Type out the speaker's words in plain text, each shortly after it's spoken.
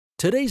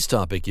Today's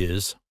topic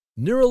is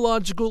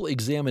neurological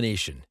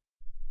examination.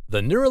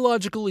 The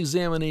neurological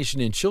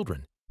examination in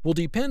children will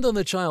depend on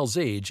the child's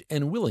age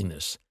and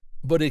willingness,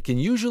 but it can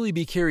usually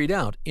be carried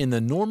out in the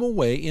normal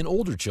way in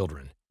older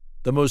children.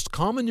 The most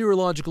common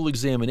neurological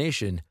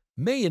examination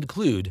may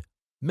include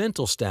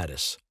mental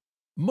status,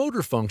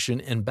 motor function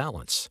and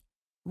balance,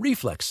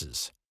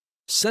 reflexes,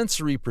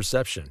 sensory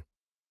perception.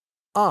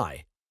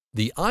 Eye.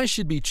 The eye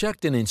should be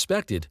checked and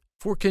inspected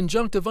for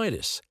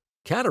conjunctivitis,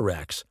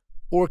 cataracts,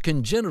 or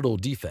congenital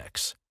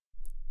defects.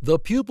 The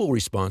pupil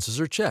responses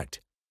are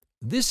checked.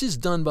 This is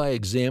done by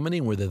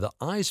examining whether the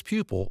eye's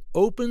pupil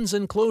opens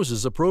and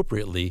closes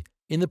appropriately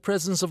in the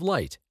presence of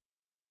light.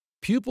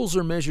 Pupils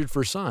are measured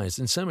for size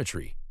and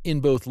symmetry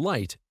in both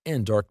light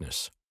and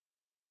darkness.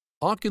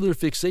 Ocular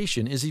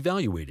fixation is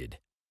evaluated.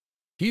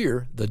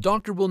 Here, the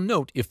doctor will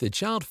note if the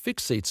child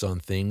fixates on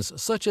things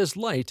such as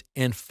light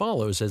and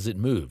follows as it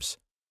moves.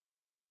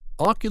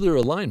 Ocular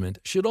alignment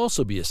should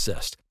also be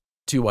assessed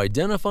to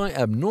identify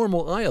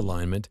abnormal eye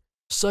alignment,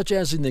 such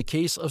as in the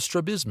case of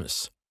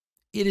strabismus.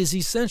 It is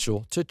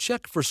essential to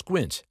check for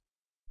squint.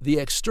 The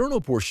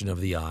external portion of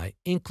the eye,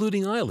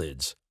 including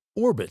eyelids,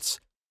 orbits,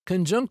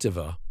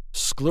 conjunctiva,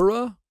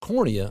 sclera,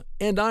 cornea,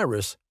 and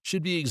iris,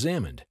 should be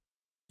examined.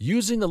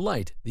 Using a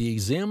light, the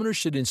examiner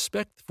should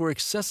inspect for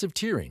excessive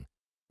tearing,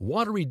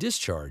 watery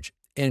discharge,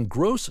 and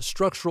gross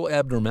structural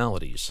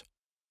abnormalities.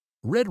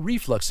 Red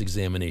reflex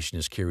examination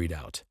is carried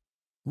out.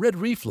 Red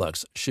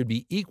reflex should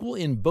be equal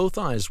in both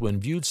eyes when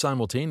viewed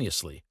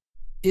simultaneously.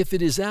 If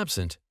it is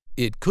absent,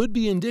 it could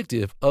be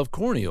indicative of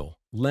corneal,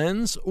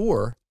 lens,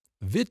 or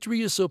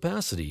vitreous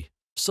opacity,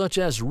 such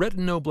as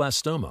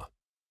retinoblastoma.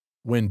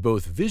 When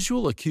both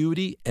visual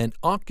acuity and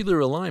ocular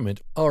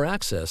alignment are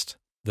accessed,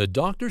 the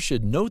doctor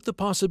should note the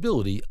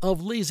possibility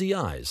of lazy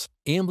eyes,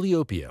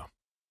 amblyopia.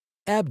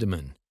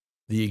 Abdomen.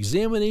 The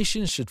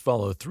examination should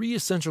follow three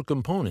essential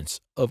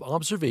components of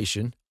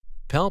observation,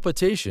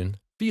 palpation,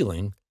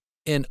 feeling,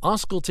 and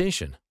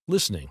auscultation,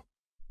 listening.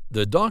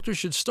 The doctor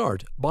should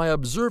start by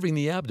observing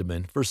the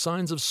abdomen for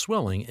signs of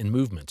swelling and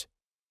movement.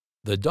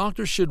 The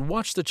doctor should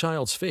watch the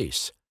child's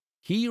face.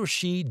 He or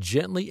she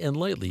gently and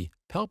lightly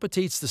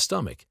palpates the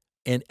stomach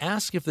and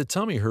ask if the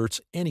tummy hurts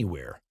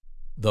anywhere.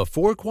 The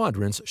four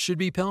quadrants should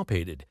be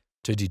palpated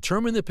to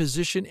determine the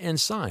position and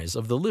size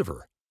of the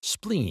liver,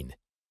 spleen,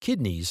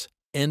 kidneys,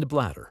 and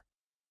bladder.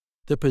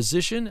 The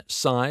position,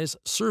 size,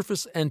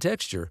 surface, and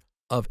texture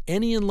of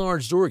any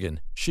enlarged organ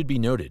should be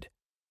noted.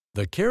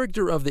 The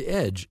character of the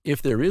edge,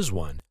 if there is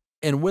one,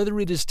 and whether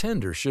it is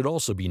tender should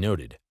also be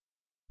noted.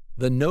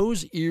 The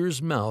nose, ears,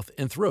 mouth,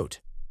 and throat.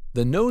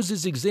 The nose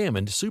is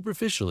examined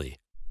superficially.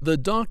 The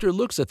doctor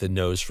looks at the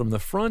nose from the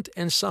front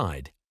and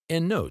side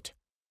and note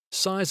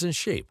size and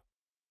shape,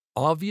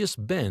 obvious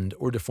bend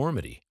or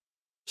deformity,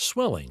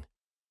 swelling,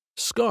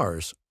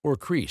 scars or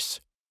crease,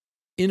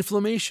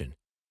 inflammation,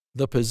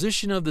 the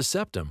position of the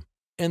septum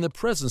and the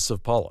presence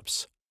of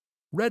polyps,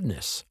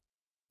 redness,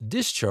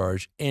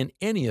 discharge, and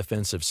any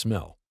offensive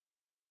smell.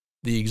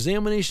 The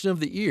examination of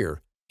the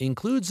ear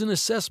includes an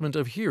assessment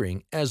of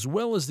hearing as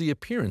well as the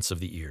appearance of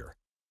the ear.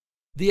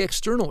 The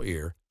external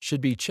ear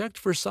should be checked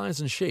for size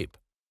and shape,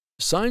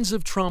 signs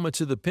of trauma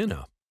to the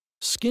pinna,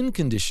 skin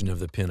condition of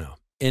the pinna,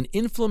 and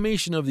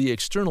inflammation of the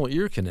external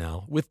ear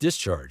canal with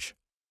discharge.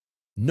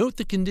 Note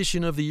the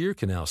condition of the ear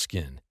canal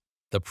skin,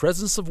 the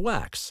presence of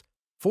wax,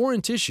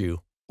 foreign tissue,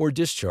 or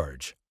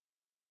discharge.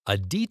 A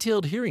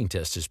detailed hearing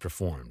test is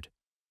performed.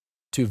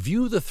 To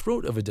view the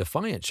throat of a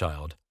defiant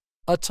child,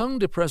 a tongue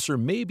depressor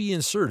may be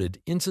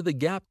inserted into the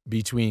gap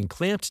between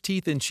clamped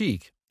teeth and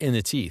cheek and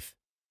the teeth.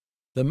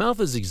 The mouth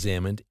is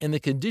examined and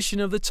the condition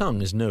of the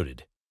tongue is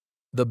noted.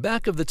 The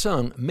back of the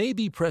tongue may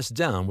be pressed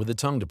down with a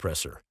tongue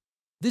depressor.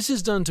 This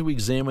is done to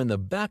examine the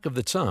back of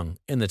the tongue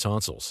and the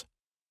tonsils.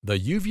 The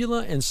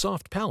uvula and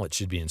soft palate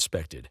should be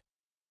inspected.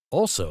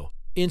 Also,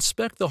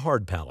 inspect the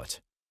hard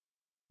palate.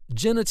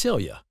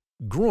 Gentelia,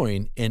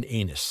 groin, and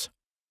anus.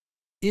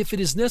 If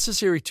it is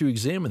necessary to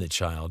examine the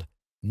child,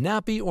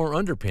 nappy or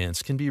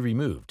underpants can be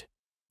removed.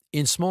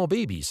 In small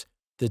babies,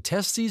 the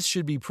testes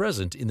should be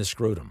present in the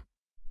scrotum.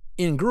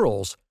 In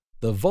girls,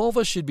 the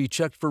vulva should be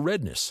checked for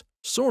redness,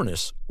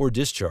 soreness, or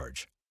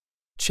discharge.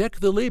 Check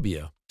the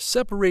labia,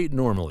 separate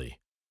normally.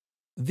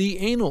 The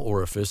anal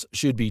orifice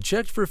should be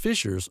checked for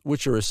fissures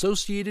which are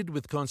associated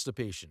with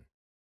constipation.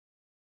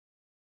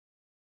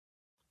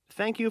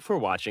 Thank you for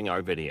watching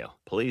our video.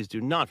 Please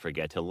do not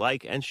forget to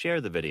like and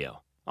share the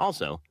video.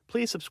 Also,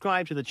 please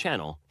subscribe to the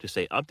channel to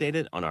stay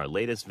updated on our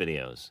latest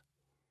videos.